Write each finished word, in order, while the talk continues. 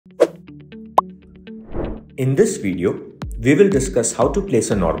In this video, we will discuss how to place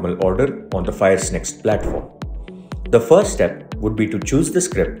a normal order on the FYERS NEXT platform. The first step would be to choose the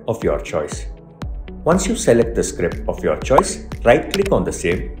script of your choice. Once you select the script of your choice, right-click on the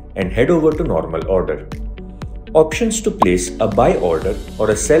same and head over to Normal Order. Options to place a buy order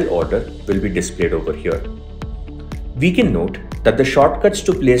or a sell order will be displayed over here. We can note that the shortcuts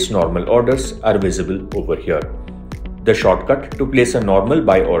to place normal orders are visible over here. The shortcut to place a normal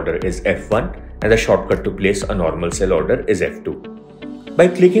buy order is F1 and the shortcut to place a normal sell order is F2. By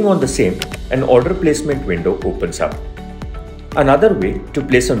clicking on the same, an order placement window opens up. Another way to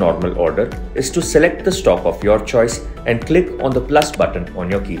place a normal order is to select the stock of your choice and click on the plus button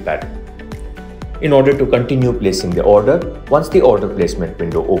on your keypad. In order to continue placing the order, once the order placement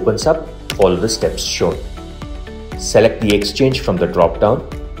window opens up, follow the steps shown. Select the exchange from the drop-down.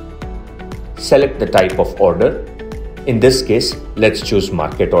 Select the type of order. In this case, let's choose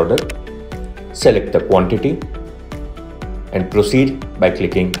market order. Select the quantity and proceed by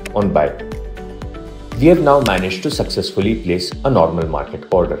clicking on buy. We have now managed to successfully place a normal market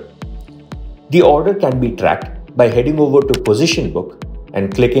order. The order can be tracked by heading over to Position Book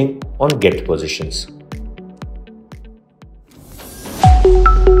and clicking on Get Positions.